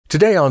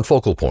Today on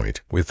Focal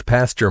Point with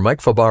Pastor Mike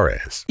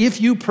Fabarez.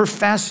 If you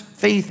profess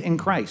faith in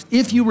Christ,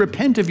 if you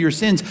repent of your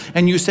sins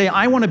and you say,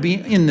 I want to be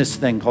in this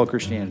thing called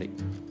Christianity,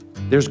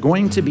 there's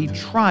going to be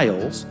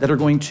trials that are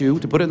going to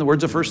put it in the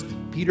words of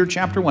 1 Peter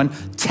chapter 1,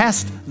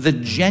 test the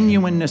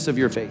genuineness of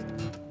your faith.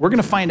 We're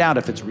going to find out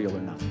if it's real or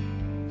not.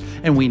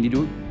 And we need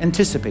to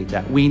anticipate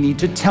that. We need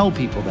to tell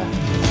people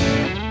that.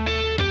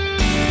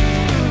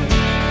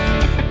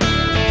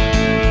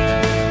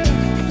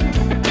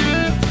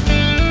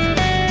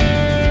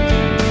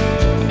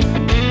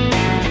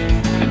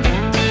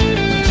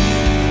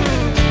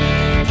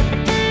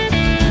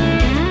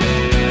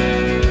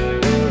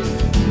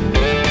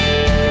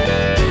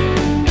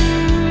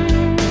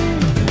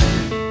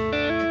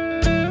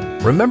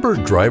 Remember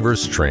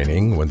driver's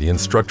training when the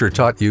instructor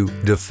taught you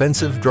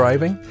defensive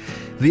driving?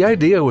 The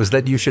idea was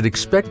that you should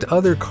expect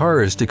other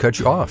cars to cut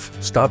you off,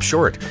 stop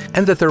short,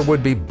 and that there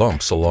would be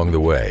bumps along the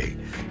way.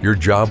 Your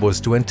job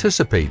was to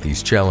anticipate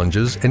these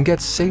challenges and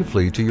get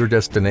safely to your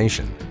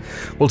destination.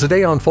 Well,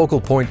 today on Focal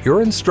Point,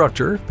 your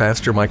instructor,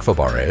 Pastor Mike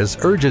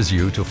Fabarez, urges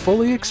you to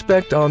fully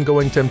expect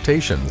ongoing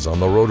temptations on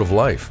the road of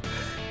life.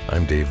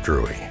 I'm Dave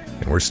Drury.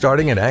 And we're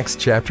starting in Acts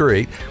chapter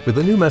 8 with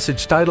a new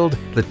message titled,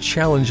 The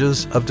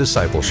Challenges of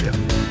Discipleship.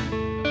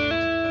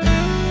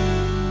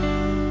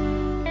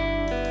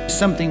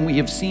 Something we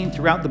have seen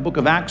throughout the book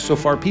of Acts so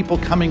far, people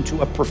coming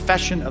to a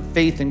profession of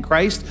faith in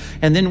Christ,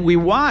 and then we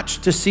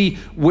watch to see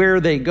where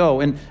they go.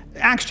 And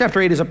Acts chapter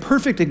 8 is a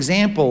perfect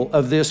example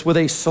of this with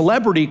a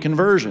celebrity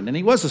conversion. And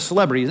he was a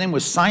celebrity. His name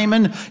was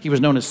Simon. He was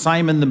known as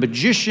Simon the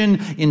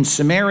magician in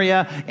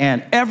Samaria,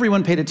 and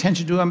everyone paid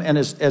attention to him. And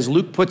as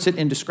Luke puts it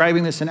in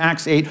describing this in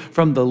Acts 8,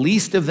 from the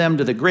least of them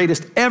to the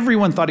greatest,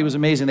 everyone thought he was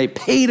amazing. They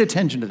paid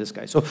attention to this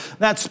guy. So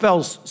that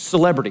spells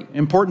celebrity,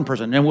 important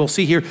person. And we'll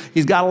see here,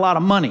 he's got a lot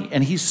of money.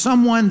 And he's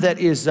someone that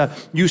is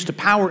used to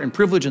power and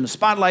privilege and the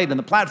spotlight and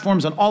the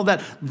platforms and all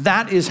that.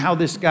 That is how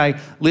this guy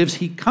lives.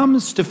 He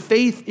comes to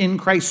faith in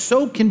Christ.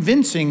 So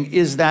convincing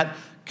is that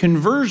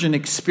conversion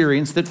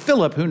experience that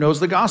Philip, who knows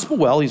the gospel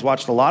well, he's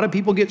watched a lot of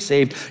people get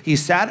saved, he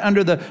sat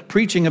under the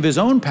preaching of his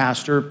own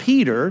pastor,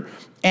 Peter,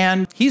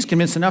 and he's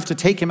convinced enough to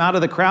take him out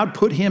of the crowd,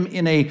 put him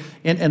in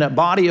a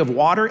body of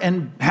water,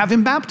 and have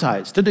him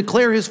baptized to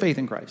declare his faith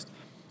in Christ.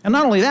 And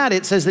not only that,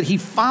 it says that he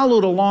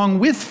followed along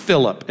with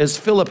Philip, as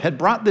Philip had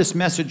brought this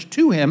message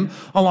to him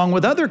along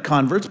with other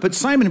converts, but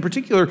Simon in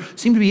particular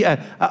seemed to be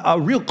a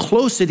real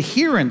close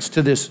adherence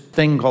to this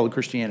thing called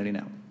Christianity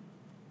now.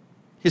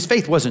 His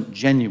faith wasn't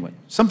genuine.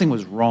 Something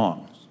was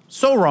wrong.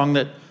 So wrong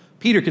that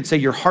Peter could say,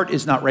 your heart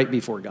is not right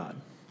before God.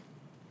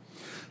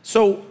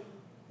 So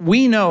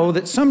we know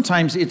that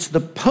sometimes it's the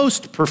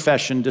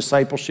post-profession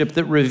discipleship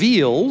that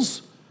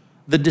reveals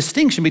the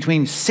distinction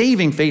between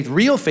saving faith,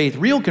 real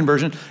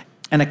conversion,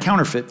 and a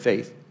counterfeit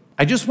faith.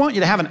 I just want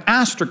you to have an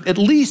asterisk, at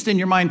least in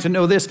your mind, to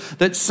know this,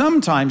 that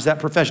sometimes that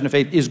profession of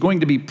faith is going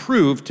to be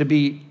proved to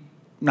be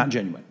not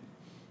genuine.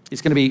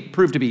 It's going to be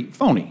proved to be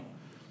phony.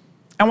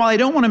 And while I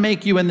don't want to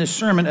make you in this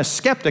sermon a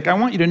skeptic, I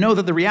want you to know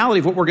that the reality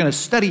of what we're going to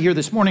study here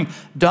this morning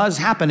does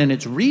happen, and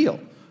it's real.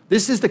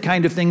 This is the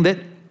kind of thing that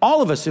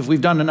all of us, if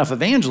we've done enough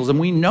evangelism,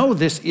 we know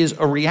this is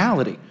a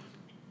reality.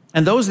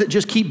 And those that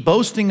just keep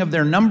boasting of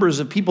their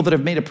numbers of people that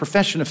have made a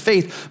profession of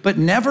faith, but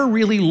never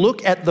really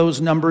look at those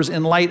numbers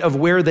in light of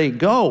where they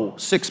go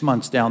 6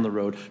 months down the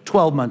road,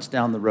 12 months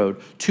down the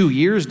road, 2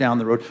 years down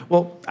the road.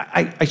 Well,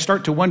 I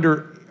start to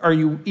wonder, are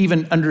you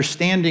even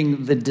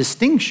understanding the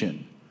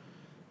distinction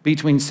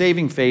between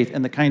saving faith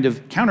and the kind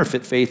of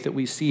counterfeit faith that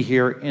we see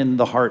here in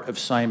the heart of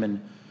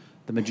Simon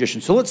the magician?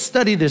 So let's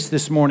study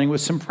this morning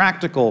with some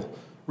practical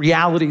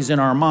realities in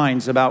our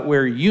minds about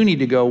where you need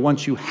to go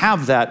once you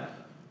have that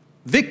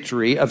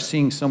victory of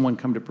seeing someone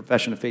come to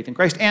profession of faith in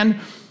Christ. And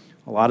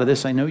a lot of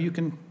this I know you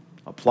can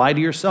apply to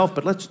yourself,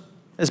 but let's,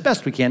 as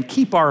best we can,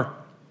 keep our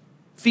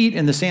feet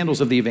in the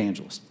sandals of the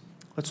evangelist.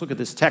 Let's look at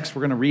this text.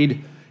 We're going to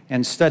read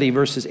and study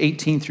verses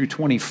 18 through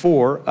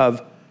 24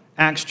 of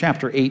Acts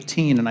chapter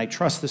 18, and I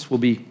trust this will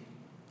be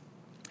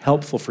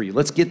helpful for you.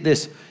 Let's get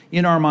this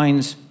in our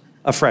minds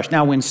afresh.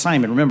 Now, when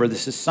Simon, remember,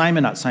 this is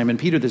Simon, not Simon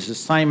Peter, this is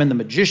Simon the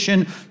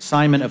magician,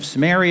 Simon of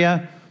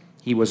Samaria.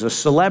 He was a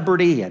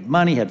celebrity, he had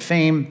money, had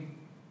fame.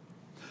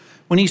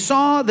 When he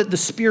saw that the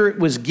Spirit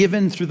was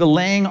given through the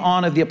laying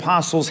on of the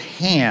apostles'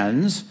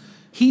 hands,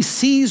 he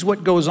sees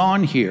what goes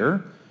on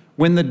here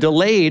when the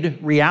delayed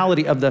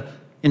reality of the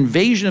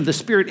invasion of the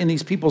Spirit in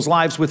these people's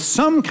lives with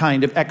some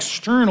kind of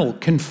external,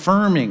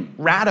 confirming,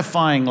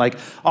 ratifying, like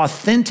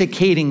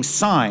authenticating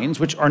signs,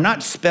 which are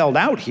not spelled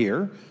out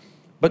here,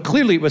 but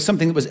clearly it was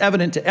something that was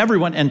evident to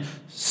everyone, and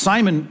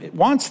Simon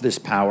wants this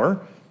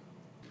power.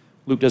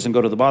 Luke doesn't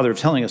go to the bother of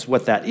telling us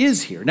what that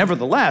is here.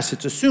 Nevertheless,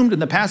 it's assumed in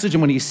the passage,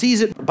 and when he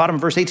sees it, bottom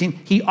of verse 18,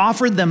 he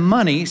offered them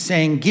money,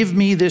 saying, give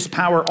me this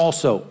power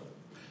also.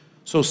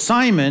 So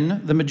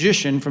Simon, the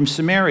magician from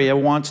Samaria,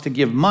 wants to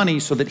give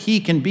money so that he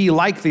can be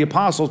like the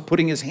apostles,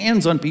 putting his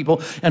hands on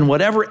people, and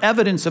whatever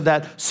evidence of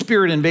that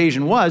spirit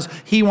invasion was,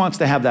 he wants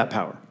to have that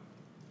power.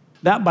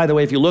 That, by the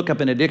way, if you look up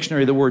in a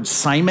dictionary, the word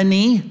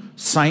simony,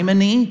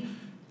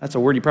 That's a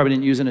word you probably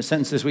didn't use in a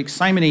sentence this week.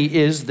 Simony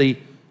is the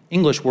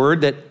English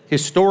word that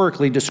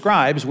historically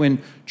describes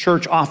when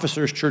church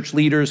officers, church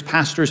leaders,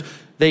 pastors,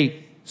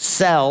 they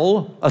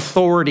sell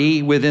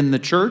authority within the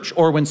church,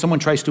 or when someone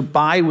tries to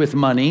buy with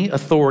money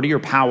authority or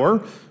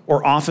power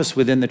or office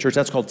within the church.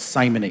 That's called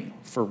simony.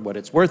 For what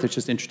it's worth, it's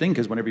just interesting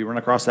because whenever you run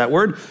across that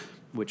word,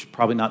 which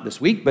probably not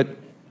this week, but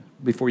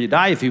before you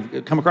die, if you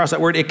come across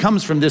that word, it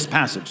comes from this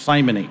passage,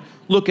 simony.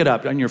 Look it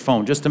up on your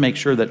phone just to make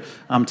sure that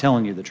I'm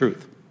telling you the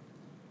truth.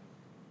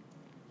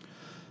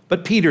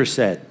 But Peter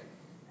said,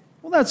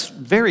 well, that's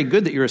very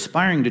good that you're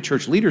aspiring to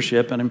church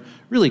leadership, and I'm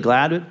really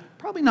glad, but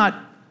probably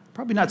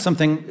not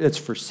something that's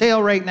for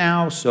sale right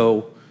now,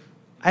 so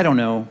I don't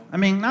know. I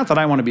mean, not that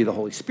I want to be the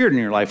Holy Spirit in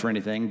your life or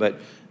anything,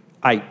 but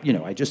at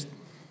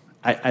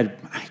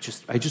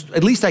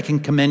least I can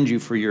commend you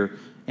for your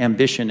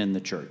ambition in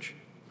the church.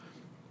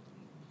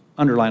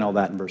 Underline all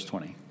that in verse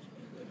 20.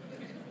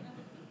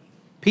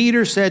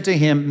 Peter said to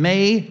him,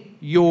 may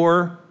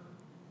your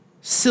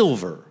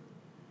silver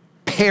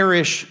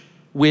perish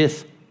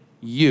with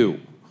you.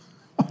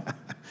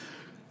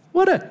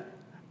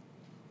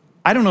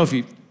 I don't know if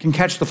you can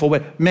catch the full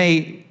way.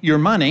 May your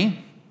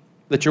money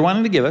that you're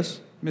wanting to give us,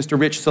 Mr.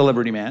 Rich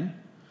Celebrity Man,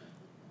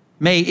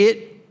 may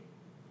it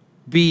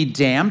be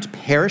damned,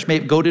 perish, may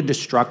it go to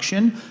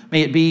destruction,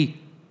 may it be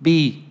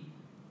the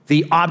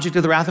object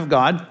of the wrath of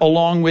God,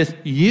 along with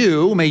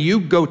you, may you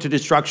go to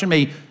destruction,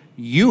 may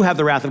you have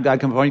the wrath of God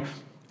come upon you.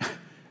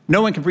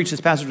 No one can preach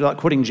this passage without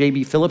quoting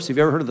J.B. Phillips. Have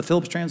you ever heard of the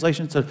Phillips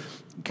translation? It's a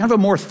kind of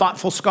a more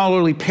thoughtful,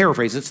 scholarly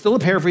paraphrase. It's still a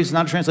paraphrase, it's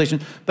not a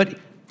translation, but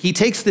he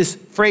takes this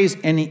phrase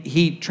and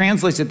he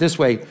translates it this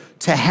way: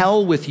 to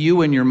hell with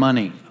you and your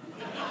money.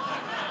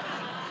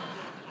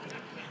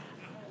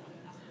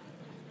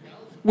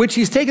 Which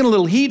he's taken a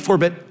little heat for,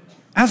 but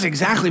that's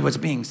exactly what's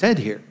being said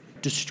here.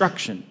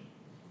 Destruction.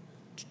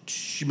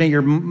 May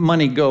your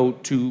money go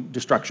to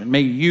destruction.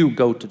 May you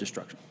go to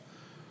destruction.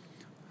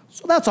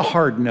 So that's a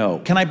hard no.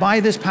 Can I buy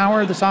this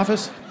power, this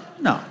office?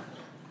 No,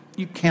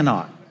 you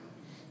cannot.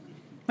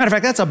 Matter of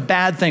fact, that's a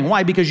bad thing.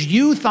 Why? Because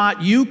you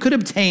thought you could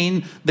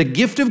obtain the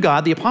gift of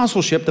God, the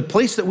apostleship, the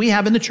place that we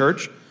have in the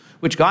church,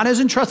 which God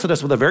has entrusted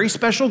us with a very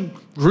special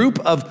group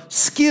of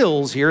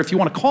skills here, if you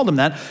want to call them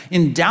that,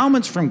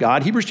 endowments from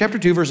God, Hebrews chapter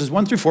 2, verses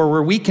 1 through 4,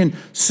 where we can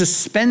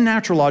suspend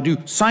natural law, do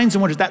signs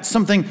and wonders. That's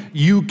something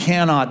you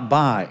cannot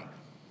buy.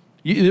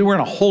 We're in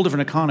a whole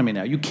different economy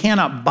now. You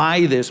cannot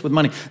buy this with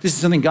money. This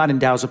is something God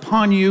endows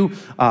upon you.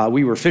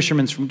 We were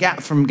fishermen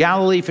from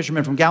Galilee,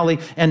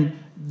 and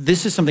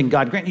this is something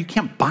God granted. You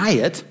can't buy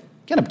it.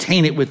 You can't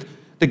obtain it with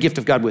the gift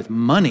of God with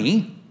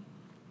money.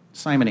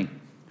 Simony.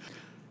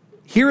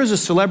 Here is a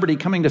celebrity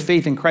coming to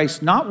faith in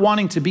Christ, not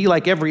wanting to be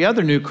like every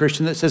other new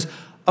Christian that says,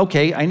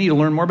 okay, I need to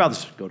learn more about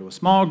this. Go to a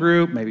small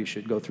group. Maybe you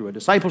should go through a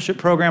discipleship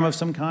program of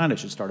some kind. I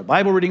should start a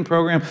Bible reading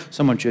program.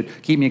 Someone should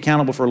keep me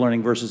accountable for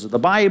learning verses of the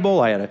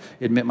Bible. I had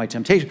to admit my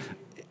temptation.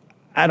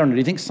 I don't know. Do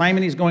you think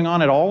simony is going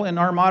on at all in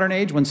our modern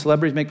age when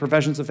celebrities make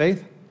professions of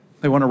faith?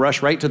 They want to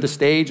rush right to the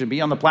stage and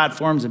be on the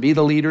platforms and be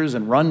the leaders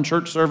and run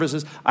church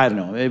services. I don't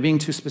know. Am I being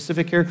too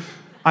specific here?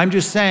 I'm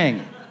just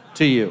saying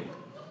to you,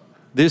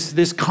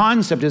 this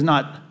concept is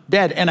not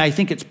dead. And I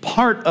think it's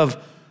part of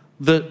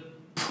the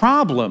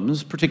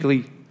problems,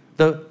 particularly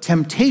the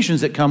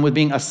temptations that come with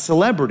being a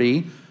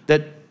celebrity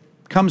that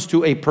comes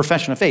to a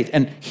profession of faith.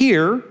 And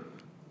here,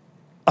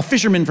 a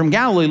fisherman from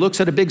Galilee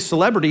looks at a big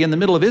celebrity in the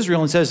middle of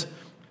Israel and says,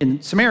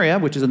 in Samaria,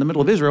 which is in the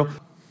middle of Israel,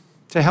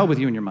 to hell with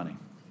you and your money.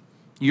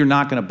 You're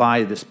not going to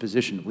buy this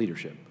position of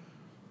leadership.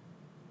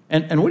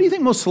 And what do you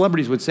think most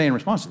celebrities would say in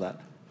response to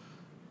that?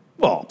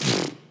 Well,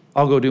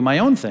 I'll go do my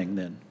own thing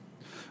then.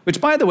 Which,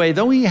 by the way,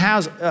 though he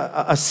has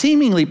a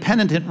seemingly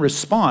penitent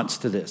response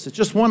to this, it's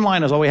just one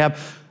line is all we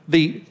have.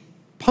 The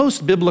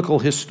post-biblical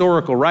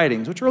historical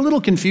writings, which are a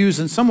little confused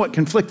and somewhat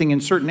conflicting in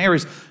certain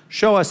areas,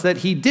 show us that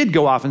he did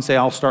go off and say,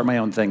 I'll start my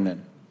own thing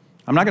then.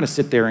 I'm not going to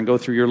sit there and go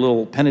through your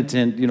little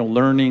penitent,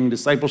 learning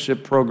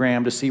discipleship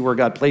program to see where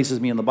God places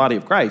me in the body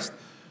of Christ.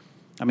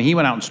 I mean, he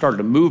went out and started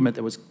a movement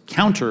that was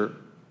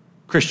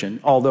counter-Christian,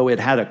 although it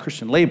had a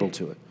Christian label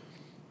to it.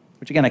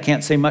 Which again, I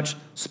can't say much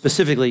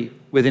specifically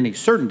with any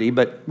certainty,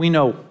 but we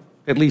know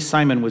at least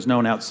Simon was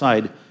known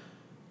outside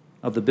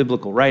of the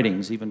biblical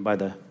writings, even by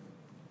the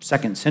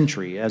 2nd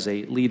century, as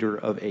a leader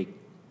of a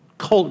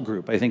cult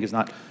group. I think is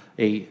not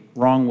a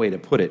wrong way to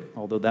put it,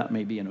 although that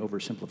may be an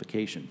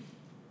oversimplification.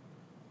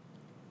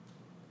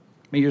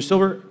 May your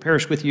silver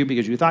perish with you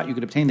because you thought you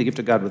could obtain the gift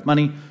of God with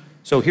money.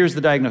 So here's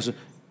the diagnosis.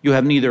 You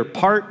have neither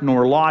part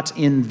nor lot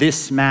in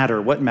this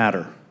matter. What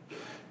matter?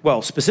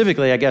 Well,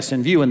 specifically, I guess,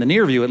 in the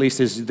near view at least,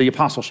 is the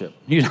apostleship.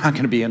 You're not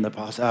going to be in the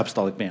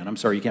apostolic band. I'm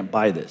sorry, you can't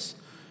buy this,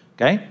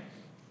 okay?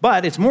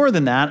 But it's more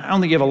than that. I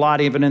don't think you have a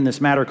lot even in this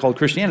matter called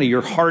Christianity.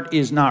 Your heart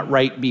is not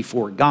right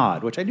before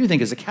God, which I do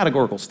think is a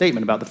categorical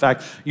statement about the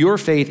fact your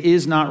faith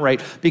is not right.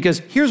 Because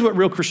here's what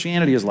real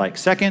Christianity is like.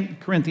 2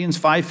 Corinthians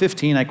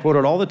 5:15, I quote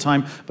it all the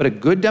time, but a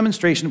good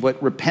demonstration of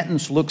what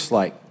repentance looks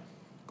like.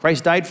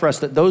 Christ died for us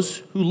that those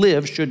who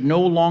live should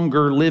no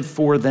longer live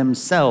for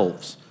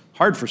themselves.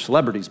 Hard for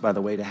celebrities, by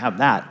the way, to have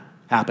that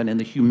happen in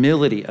the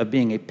humility of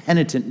being a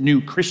penitent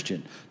new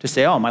Christian to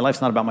say, oh, my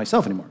life's not about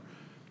myself anymore.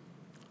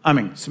 I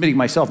mean, submitting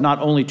myself not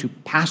only to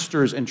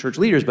pastors and church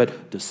leaders,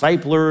 but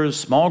disciplers,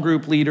 small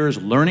group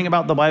leaders, learning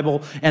about the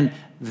Bible. And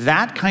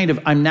that kind of,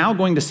 I'm now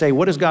going to say,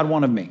 what does God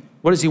want of me?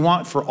 What does he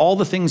want for all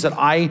the things that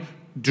I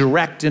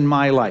direct in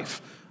my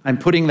life? I'm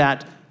putting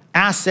that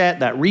asset,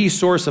 that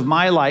resource of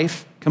my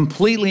life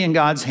completely in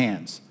God's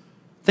hands.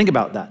 Think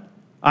about that.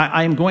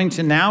 I am going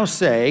to now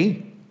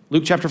say,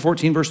 Luke chapter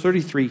 14, verse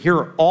 33, here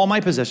are all my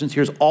possessions.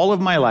 Here's all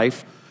of my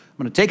life. I'm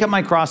going to take up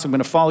my cross. I'm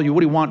going to follow you.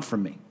 What do you want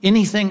from me?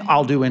 Anything,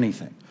 I'll do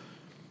anything.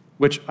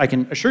 Which I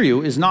can assure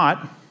you is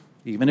not,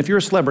 even if you're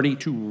a celebrity,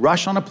 to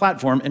rush on a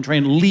platform and try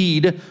and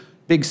lead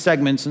big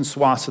segments and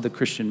swaths of the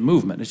Christian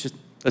movement.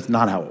 That's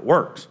not how it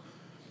works.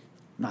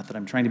 Not that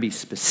I'm trying to be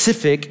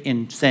specific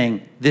in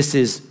saying this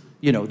is,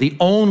 the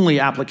only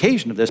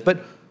application of this,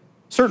 but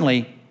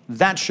certainly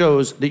that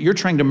shows that you're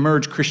trying to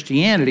merge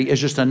Christianity as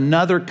just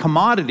another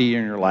commodity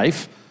in your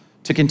life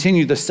to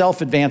continue the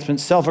self-advancement,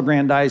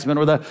 self-aggrandizement,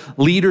 or the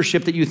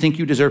leadership that you think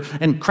you deserve.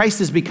 And Christ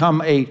has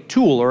become a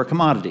tool or a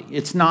commodity.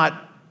 It's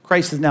not,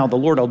 Christ is now the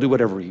Lord, I'll do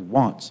whatever he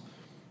wants.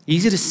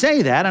 Easy to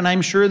say that, and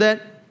I'm sure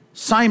that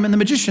Simon the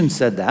magician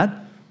said that.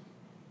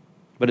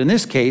 But in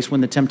this case,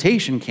 when the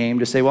temptation came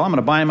to say, well, I'm going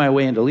to buy my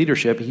way into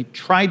leadership, he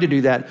tried to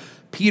do that.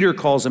 Peter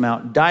calls him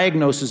out,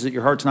 diagnoses that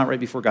your heart's not right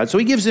before God. So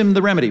he gives him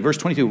the remedy. Verse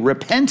 22,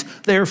 repent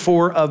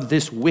therefore of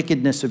this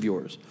wickedness of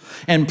yours,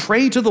 and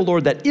pray to the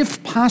Lord that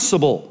if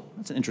possible,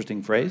 that's an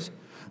interesting phrase,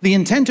 the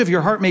intent of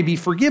your heart may be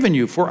forgiven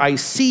you, for I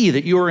see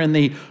that you are in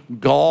the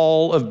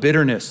gall of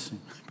bitterness.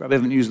 Probably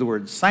haven't used the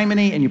word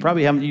simony, and you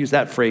probably haven't used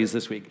that phrase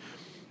this week.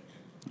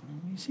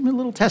 You seem a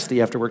little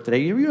testy after work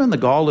today. Are you in the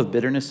gall of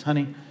bitterness,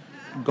 honey?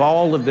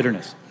 Gall of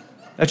bitterness.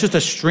 That's just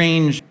a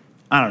strange,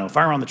 I don't know, if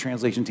I were on the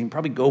translation team,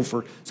 probably go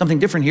for something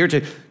different here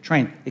to try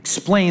and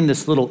explain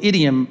this little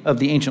idiom of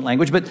the ancient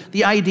language. But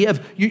the idea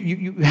of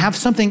you have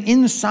something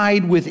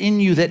inside within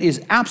you that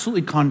is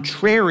absolutely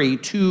contrary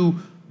to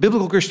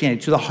biblical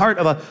Christianity, to the heart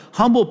of a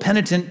humble,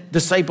 penitent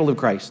disciple of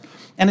Christ.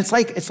 And it's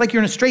like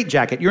you're in a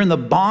straitjacket. You're in the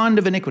bond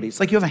of iniquity.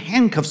 It's like you have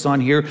handcuffs on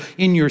here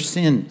in your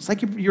sin. It's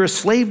like you're a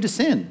slave to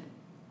sin.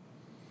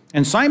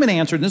 And Simon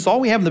answered, and this is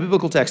all we have in the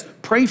biblical text,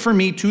 pray for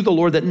me to the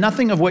Lord that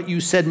nothing of what you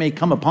said may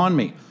come upon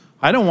me.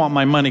 I don't want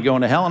my money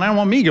going to hell, and I don't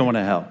want me going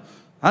to hell.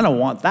 I don't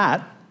want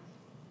that.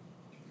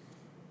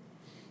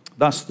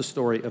 Thus the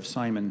story of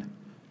Simon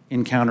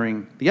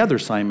encountering the other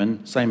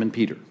Simon, Simon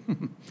Peter.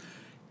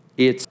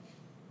 It's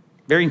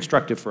very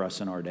instructive for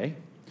us in our day.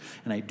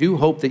 And I do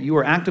hope that you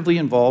are actively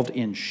involved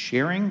in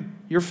sharing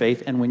your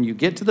faith. And when you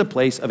get to the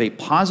place of a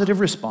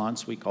positive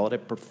response, we call it a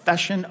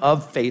profession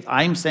of faith.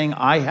 I'm saying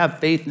I have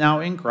faith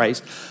now in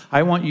Christ.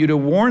 I want you to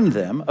warn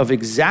them of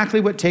exactly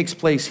what takes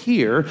place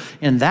here.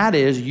 And that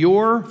is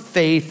your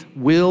faith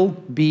will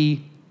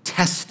be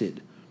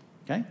tested.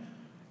 Okay?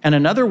 And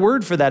another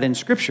word for that in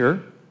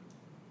Scripture,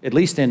 at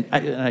least and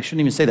I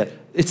shouldn't even say that,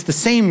 it's the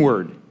same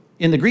word.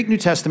 In the Greek New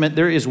Testament,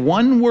 there is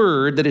one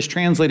word that is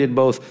translated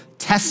both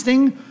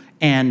testing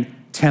and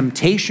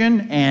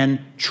temptation and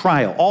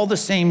trial, all the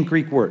same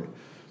Greek word.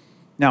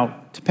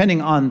 Now,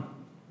 depending on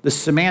the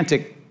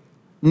semantic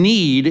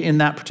need in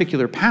that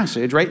particular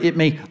passage, right, it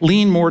may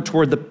lean more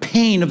toward the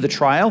pain of the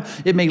trial.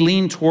 It may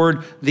lean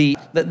toward the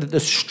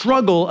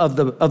struggle of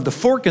the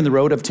fork in the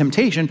road of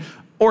temptation,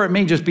 or it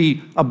may just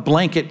be a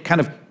blanket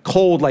kind of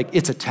cold, like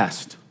it's a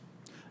test.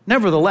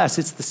 Nevertheless,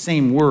 it's the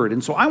same word.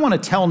 And so I want to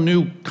tell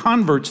new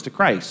converts to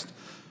Christ,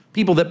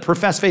 people that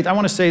profess faith, I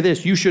want to say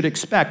this, you should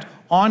expect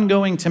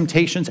ongoing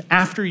temptations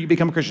after you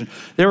become a Christian.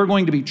 There are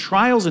going to be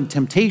trials and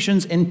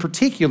temptations, in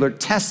particular,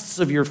 tests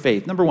of your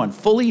faith. Number one,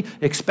 fully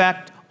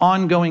expect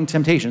ongoing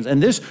temptations.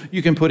 And this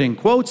you can put in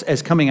quotes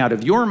as coming out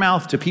of your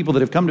mouth to people that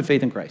have come to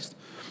faith in Christ.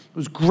 It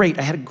was great.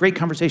 I had a great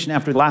conversation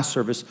after the last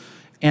service,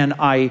 and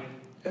I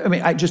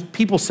just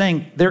people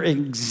saying they're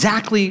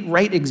exactly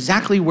right,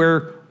 exactly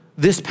where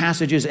this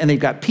passage is, and they've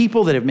got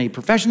people that have made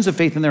professions of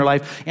faith in their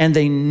life, and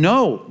they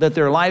know that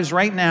their lives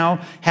right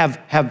now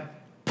have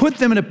put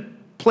them in a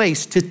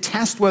place to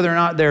test whether or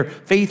not their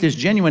faith is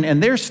genuine,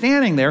 and they're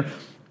standing there.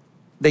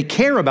 They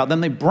care about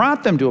them. They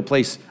brought them to a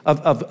place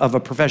of a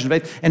profession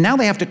of faith, and now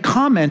they have to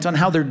comment on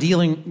how they're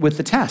dealing with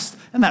the test,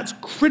 and that's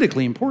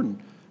critically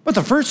important. But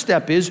the first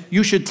step is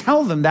you should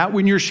tell them that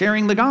when you're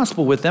sharing the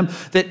gospel with them,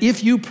 that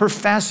if you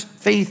profess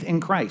faith in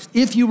Christ,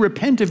 if you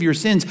repent of your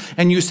sins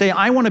and you say,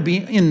 I want to be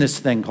in this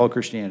thing called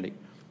Christianity,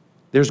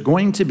 there's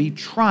going to be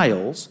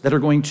trials that are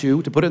going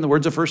to put it in the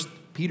words of 1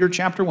 Peter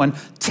chapter 1,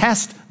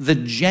 test the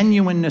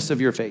genuineness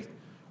of your faith.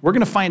 We're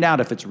going to find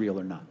out if it's real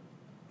or not.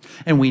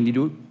 And we need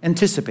to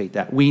anticipate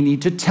that. We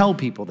need to tell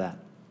people that.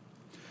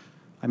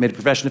 I made a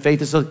profession of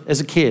faith as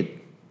a kid.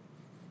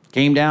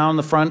 Came down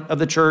the front of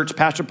the church,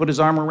 pastor put his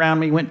arm around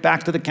me, went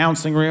back to the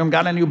counseling room,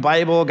 got a new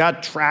Bible,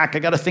 got track, I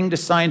got a thing to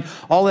sign,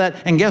 all that.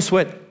 And guess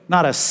what?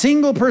 Not a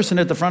single person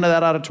at the front of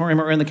that auditorium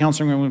or in the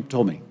counseling room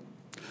told me.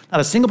 Not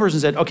a single person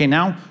said, okay,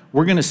 now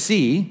we're going to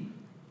see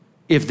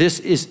if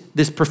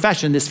this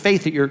profession, this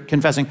faith that you're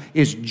confessing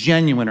is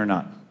genuine or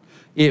not.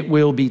 It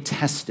will be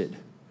tested.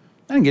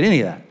 I didn't get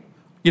any of that.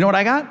 You know what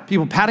I got?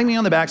 People patting me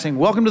on the back saying,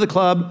 welcome to the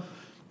club.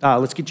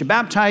 Let's get you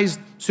baptized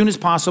as soon as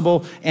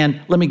possible. And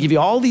let me give you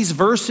all these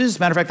verses.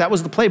 Matter of fact, that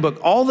was the playbook.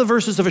 All the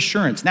verses of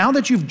assurance. Now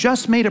that you've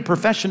just made a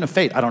profession of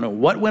faith, I don't know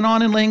what went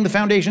on in laying the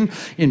foundation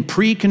in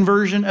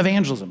pre-conversion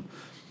evangelism.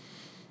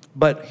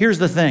 But here's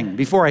the thing.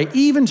 Before I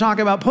even talk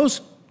about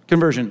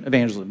post-conversion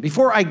evangelism,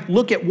 before I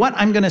look at what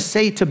I'm going to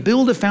say to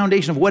build a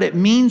foundation of what it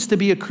means to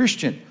be a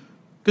Christian,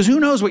 because who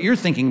knows what you're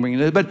thinking,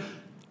 but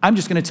I'm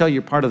just going to tell you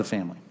you're part of the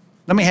family.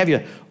 Let me have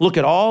you look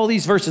at all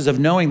these verses of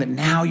knowing that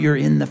now you're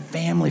in the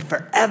family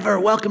forever.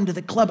 Welcome to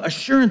the club,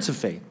 assurance of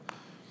faith.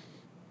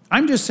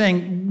 I'm just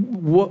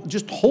saying,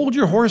 just hold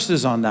your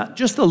horses on that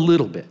just a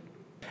little bit.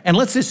 And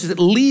let's just at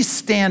least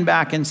stand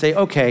back and say,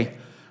 okay,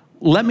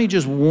 let me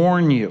just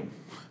warn you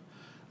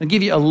and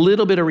give you a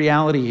little bit of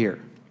reality here,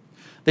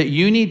 that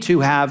you need to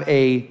have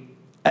a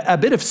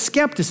bit of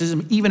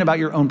skepticism even about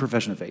your own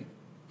profession of faith.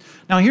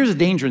 Now, here's a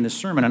danger in this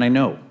sermon, and I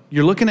know.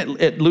 You're looking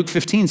at Luke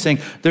 15 saying,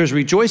 there's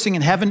rejoicing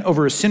in heaven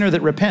over a sinner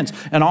that repents.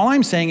 And all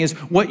I'm saying is,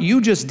 what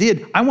you just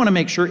did, I want to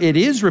make sure it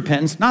is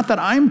repentance. Not that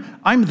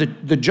I'm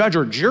the judge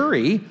or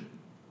jury,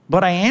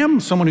 but I am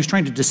someone who's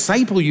trying to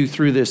disciple you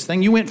through this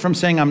thing. You went from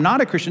saying I'm not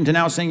a Christian to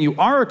now saying you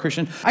are a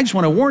Christian. I just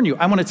want to warn you.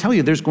 I want to tell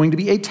you there's going to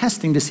be a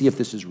testing to see if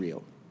this is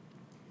real.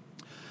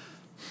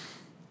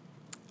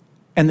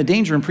 And the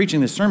danger in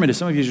preaching this sermon is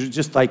some of you are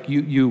just like,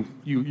 you're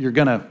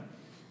going to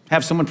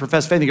have someone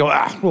profess faith and go,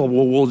 well,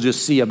 we'll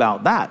just see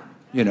about that.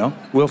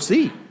 We'll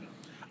see.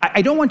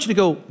 I don't want you to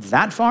go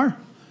that far.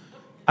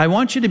 I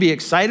want you to be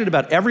excited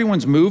about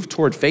everyone's move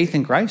toward faith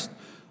in Christ.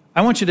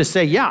 I want you to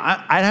say,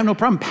 yeah, I have no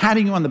problem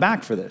patting you on the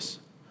back for this.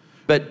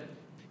 But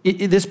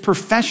this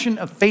profession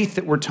of faith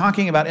that we're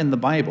talking about in the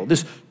Bible,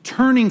 this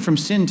turning from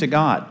sin to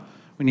God,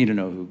 we need to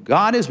know who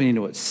God is. We need to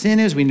know what sin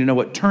is. We need to know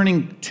what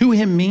turning to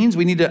him means.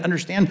 We need to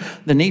understand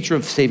the nature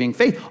of saving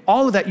faith.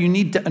 All of that you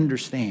need to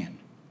understand.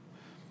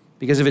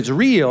 Because if it's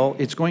real,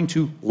 it's going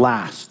to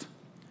last.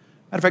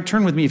 Matter of fact,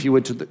 turn with me, if you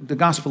would, to the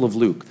Gospel of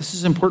Luke. This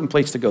is an important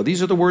place to go.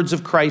 These are the words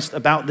of Christ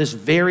about this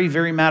very,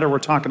 very matter we're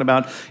talking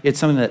about. It's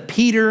something that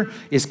Peter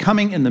is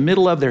coming in the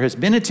middle of. There has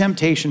been a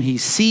temptation. He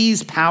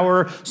sees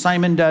power,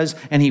 Simon does,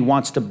 and he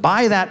wants to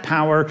buy that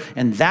power,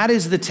 and that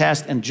is the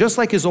test. And just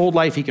like his old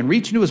life, he can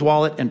reach into his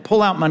wallet and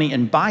pull out money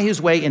and buy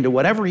his way into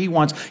whatever he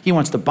wants. He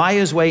wants to buy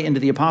his way into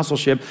the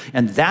apostleship,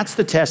 and that's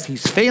the test.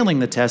 He's failing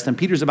the test, and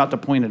Peter's about to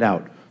point it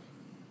out.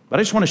 But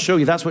I just want to show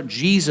you that's what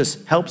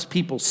Jesus helps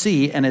people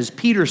see. And as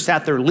Peter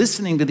sat there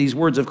listening to these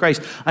words of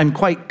Christ, I'm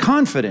quite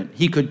confident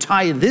he could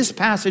tie this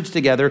passage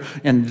together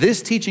and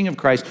this teaching of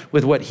Christ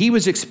with what he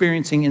was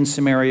experiencing in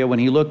Samaria when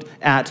he looked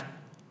at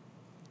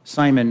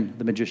Simon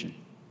the magician.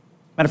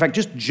 Matter of fact,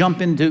 just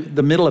jump into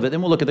the middle of it,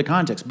 then we'll look at the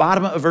context.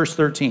 Bottom of verse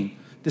 13.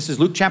 This is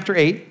Luke chapter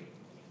 8,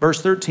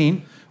 verse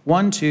 13.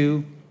 1,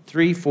 2,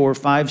 3, 4,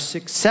 5,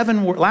 6,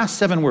 7, last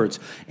 7 words.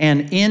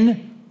 And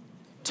in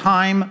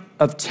time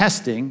of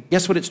testing,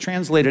 guess what it's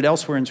translated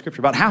elsewhere in Scripture?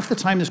 About half the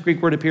time this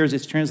Greek word appears,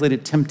 it's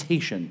translated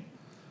temptation.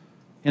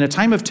 In a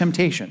time of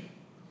temptation.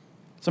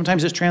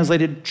 Sometimes it's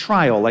translated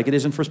trial, like it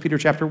is in 1 Peter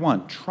chapter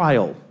 1,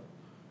 trial.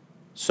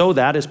 So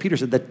that, as Peter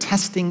said, the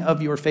testing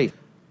of your faith,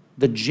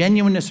 the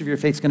genuineness of your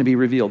faith is going to be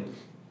revealed.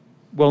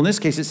 Well, in this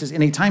case, it says,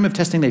 in a time of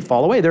testing, they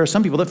fall away. There are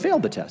some people that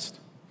failed the test.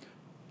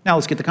 Now,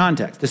 let's get the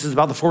context. This is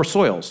about the 4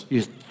 soils.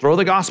 You throw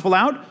the gospel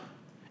out,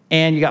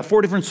 and you got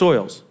 4 different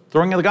soils.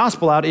 Throwing the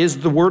gospel out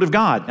is the word of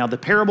God. Now, the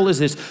parable is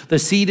this. The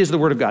seed is the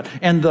word of God.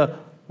 And the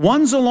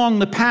ones along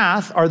the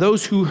path are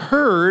those who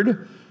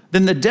heard.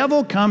 Then the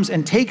devil comes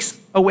and takes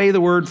away the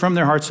word from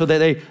their hearts so that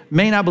they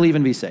may not believe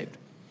and be saved.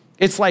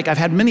 It's like, I've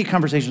had many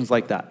conversations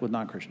like that with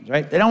non-Christians,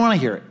 right? They don't want to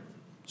hear it.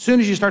 As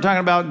soon as you start talking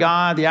about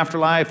God, the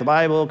afterlife, the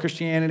Bible,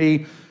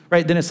 Christianity,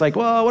 right? Then it's like,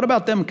 well, what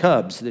about them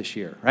Cubs this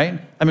year,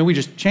 right? I mean, we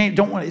just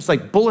it's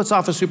like bullets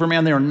off of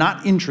Superman. They are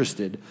not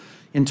interested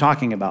in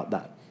talking about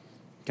that.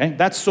 Okay,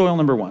 that's soil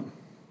number 1.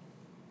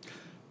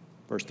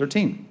 Verse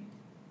 13.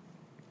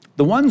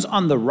 The ones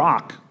on the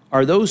rock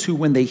are those who,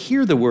 when they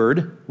hear the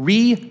word,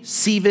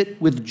 receive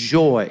it with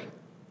joy.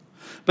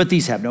 But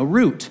these have no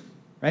root,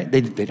 right?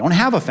 They don't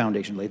have a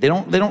foundation laid. They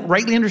don't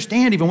rightly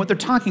understand even what they're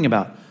talking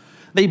about.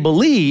 They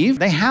believe,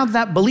 they have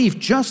that belief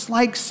just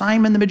like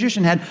Simon the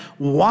magician had,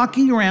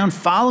 walking around,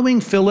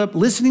 following Philip,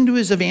 listening to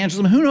his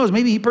evangelism. Who knows,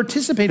 maybe he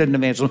participated in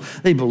evangelism.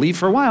 They believe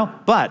for a while,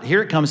 but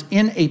here it comes.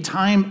 In a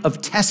time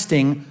of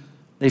testing,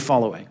 they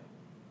fall away.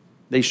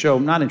 They show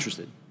not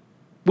interested,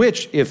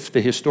 which, if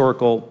the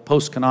historical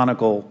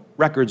post-canonical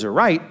records are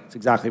right, it's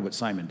exactly what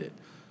Simon did.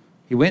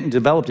 He went and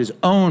developed his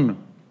own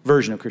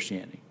version of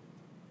Christianity.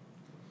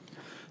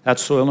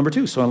 That's soil number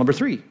 2. Soil number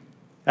 3.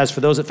 As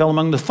for those that fell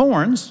among the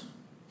thorns,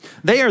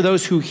 they are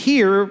those who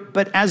hear,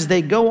 but as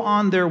they go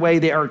on their way,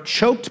 they are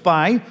choked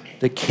by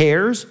the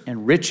cares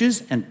and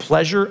riches and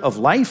pleasure of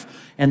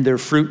life, and their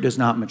fruit does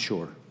not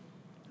mature.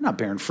 They're not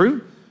bearing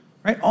fruit.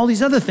 Right? All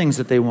these other things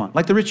that they want,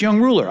 like the rich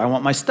young ruler. I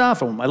want my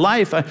stuff. I want my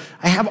life. I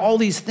have all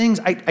these things.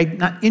 I'm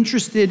not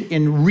interested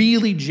in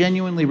really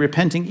genuinely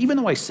repenting, even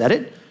though I said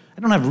it.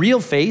 I don't have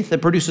real faith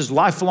that produces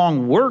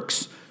lifelong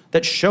works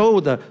that show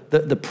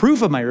the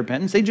proof of my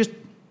repentance,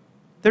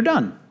 they're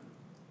done.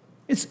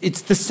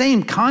 It's the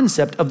same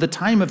concept of the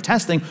time of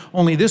testing,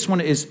 only this one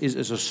is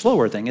a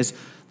slower thing. As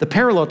the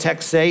parallel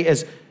texts say,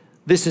 as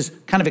this is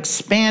kind of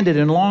expanded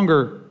in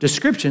longer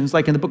descriptions,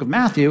 like in the book of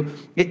Matthew,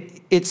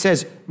 it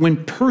says,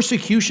 when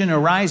persecution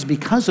arises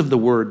because of the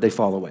word, they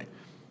fall away.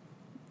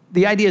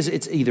 The idea is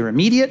it's either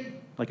immediate,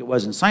 like it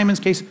was in Simon's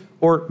case,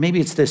 or maybe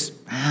it's this,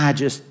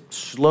 just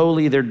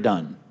slowly they're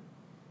done.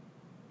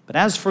 But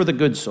as for the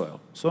good soil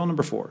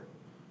number 4,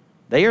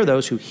 they are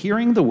those who,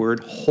 hearing the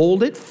word,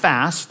 hold it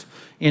fast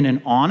in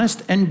an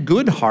honest and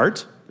good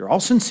heart. They're all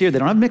sincere. They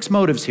don't have mixed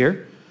motives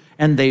here.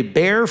 And they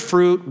bear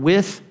fruit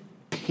with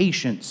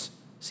patience.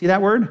 See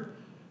that word?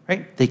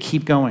 Right? They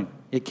keep going.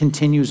 It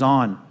continues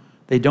on.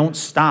 They don't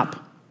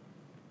stop.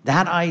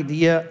 That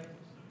idea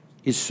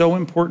is so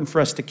important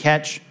for us to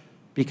catch,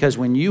 because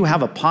when you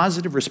have a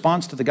positive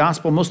response to the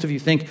gospel, most of you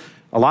think,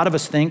 a lot of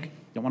us think,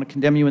 don't want to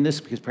condemn you in this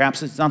because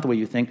perhaps it's not the way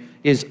you think,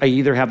 is I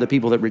either have the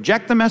people that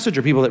reject the message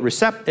or people that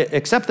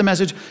accept the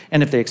message.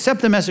 And if they accept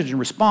the message and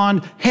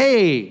respond,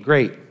 hey,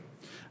 great.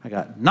 I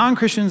got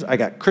non-Christians, I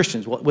got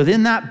Christians. Well,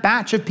 within that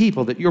batch of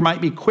people that you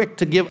might be quick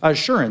to give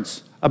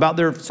assurance about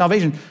their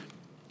salvation,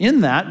 in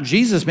that,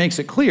 Jesus makes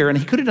it clear, and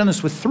he could have done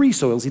this with 3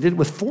 soils. He did it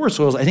with 4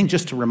 soils, I think,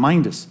 just to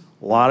remind us.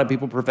 A lot of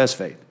people profess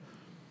faith.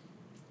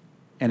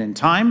 And in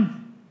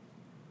time,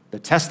 the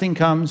testing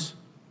comes,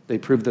 they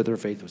prove that their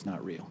faith was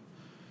not real.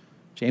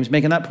 James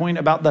making that point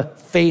about the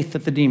faith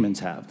that the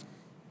demons have.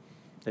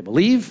 They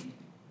believe,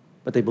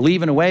 but they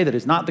believe in a way that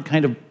is not the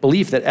kind of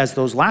belief that, as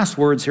those last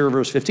words here in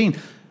verse 15,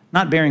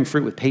 not bearing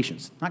fruit with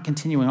patience, not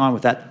continuing on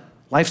with that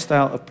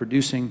lifestyle of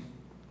producing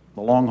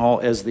the long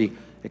haul. As the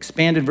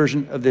expanded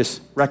version of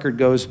this record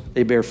goes,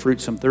 they bear fruit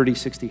some 30,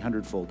 60,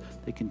 100-fold.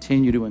 They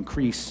continue to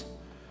increase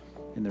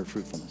in their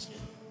fruitfulness.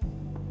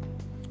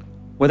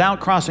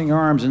 Without crossing your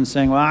arms and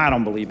saying, well, I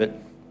don't believe it,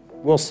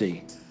 we'll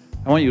see.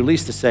 I want you at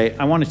least to say,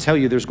 I want to tell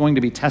you there's going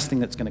to be testing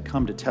that's going to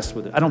come to test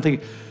with it. I don't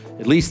think,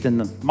 at least in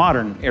the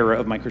modern era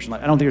of my Christian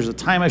life, I don't think there's a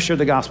time I've shared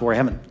the gospel where I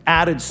haven't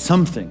added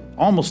something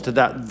almost to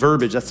that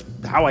verbiage. That's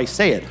how I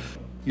say it.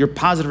 Your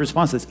positive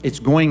response is, it's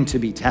going to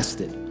be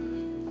tested.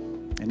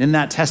 And in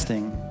that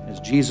testing, as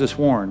Jesus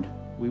warned,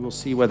 we will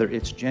see whether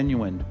it's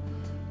genuine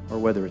or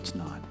whether it's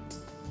not.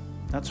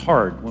 That's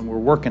hard when we're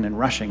working and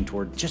rushing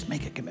toward just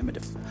make a commitment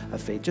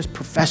of faith. Just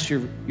profess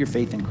your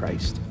faith in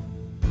Christ.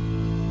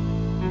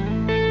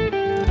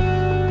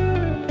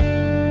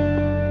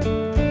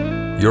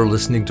 You're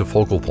listening to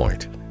Focal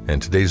Point, and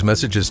today's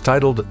message is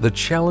titled The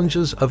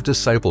Challenges of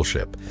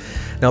Discipleship.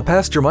 Now,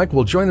 Pastor Mike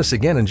will join us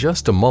again in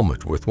just a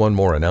moment with one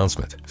more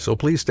announcement, so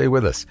please stay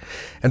with us.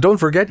 And don't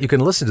forget, you can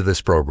listen to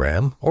this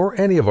program or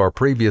any of our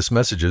previous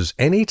messages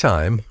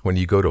anytime when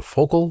you go to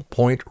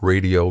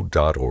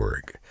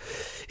focalpointradio.org.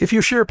 If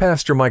you share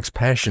Pastor Mike's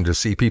passion to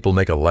see people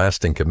make a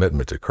lasting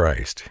commitment to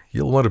Christ,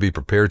 you'll want to be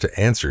prepared to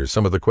answer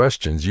some of the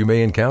questions you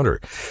may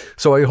encounter.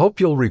 So I hope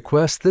you'll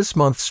request this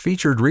month's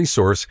featured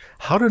resource,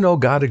 How to Know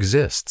God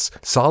Exists: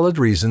 Solid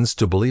Reasons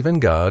to Believe in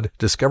God,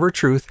 Discover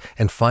Truth,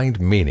 and Find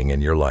Meaning in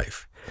Your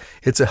Life.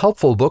 It's a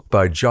helpful book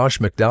by Josh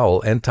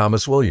McDowell and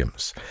Thomas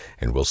Williams,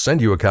 and we'll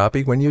send you a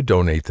copy when you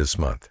donate this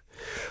month.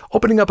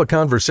 Opening up a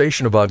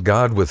conversation about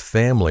God with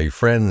family,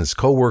 friends,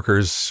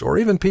 coworkers, or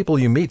even people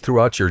you meet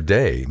throughout your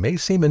day may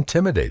seem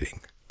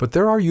intimidating, but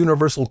there are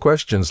universal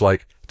questions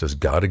like, does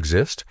God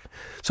exist?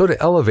 So to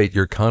elevate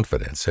your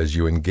confidence as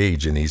you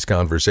engage in these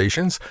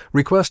conversations,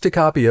 request a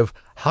copy of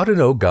How to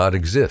Know God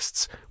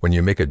Exists when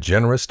you make a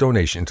generous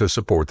donation to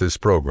support this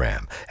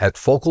program at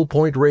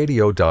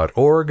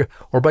focalpointradio.org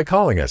or by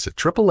calling us at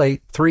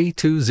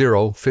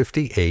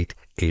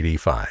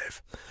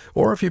 888-320-5885.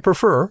 Or if you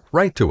prefer,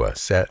 write to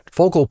us at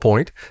Focal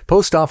Point,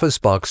 Post Office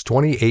Box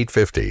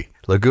 2850,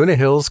 Laguna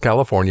Hills,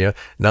 California,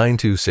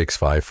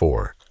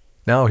 92654.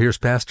 Now here's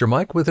Pastor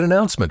Mike with an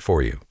announcement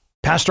for you.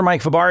 Pastor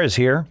Mike Fabar is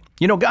here.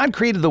 You know, God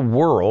created the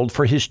world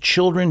for his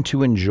children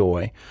to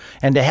enjoy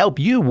and to help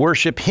you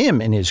worship him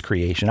in his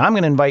creation. I'm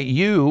going to invite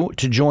you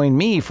to join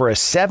me for a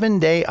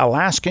 7-day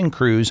Alaskan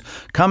cruise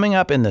coming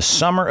up in the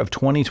summer of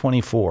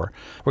 2024.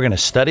 We're going to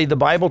study the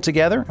Bible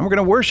together, and we're going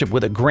to worship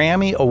with a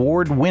Grammy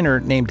Award winner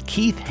named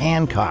Keith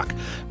Hancock.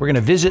 We're going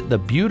to visit the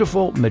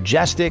beautiful,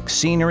 majestic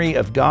scenery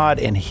of God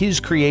and his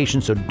creation,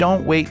 so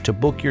don't wait to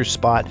book your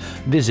spot.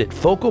 Visit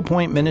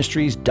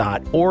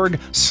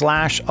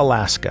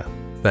focalpointministries.org/Alaska.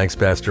 Thanks,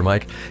 Pastor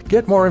Mike.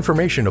 Get more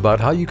information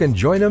about how you can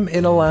join him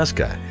in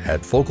Alaska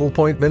at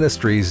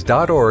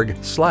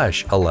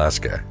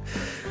focalpointministries.org/Alaska.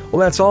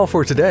 Well, that's all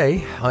for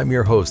today. I'm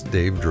your host,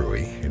 Dave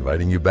Drury,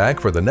 inviting you back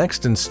for the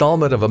next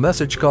installment of a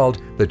message called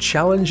The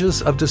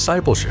Challenges of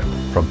Discipleship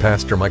from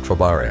Pastor Mike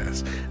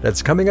Fabarez.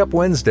 That's coming up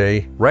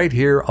Wednesday right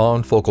here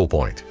on Focal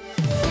Point.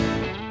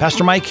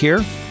 Pastor Mike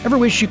here. Ever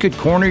wish you could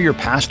corner your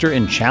pastor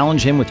and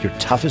challenge him with your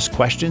toughest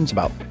questions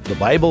about the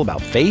Bible,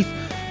 about faith?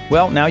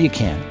 Well, now you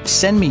can.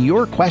 Send me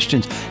your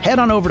questions. Head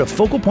on over to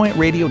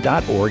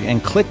focalpointradio.org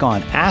and click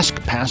on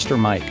Ask Pastor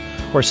Mike.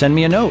 or send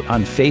me a note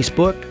on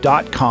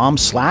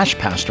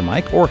facebook.com/Pastor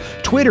Mike or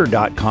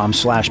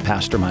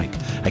twitter.com/Pastor Mike.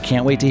 I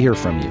can't wait to hear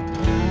from you.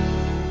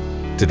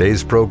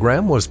 Today's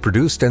program was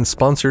produced and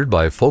sponsored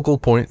by Focal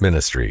Point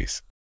Ministries.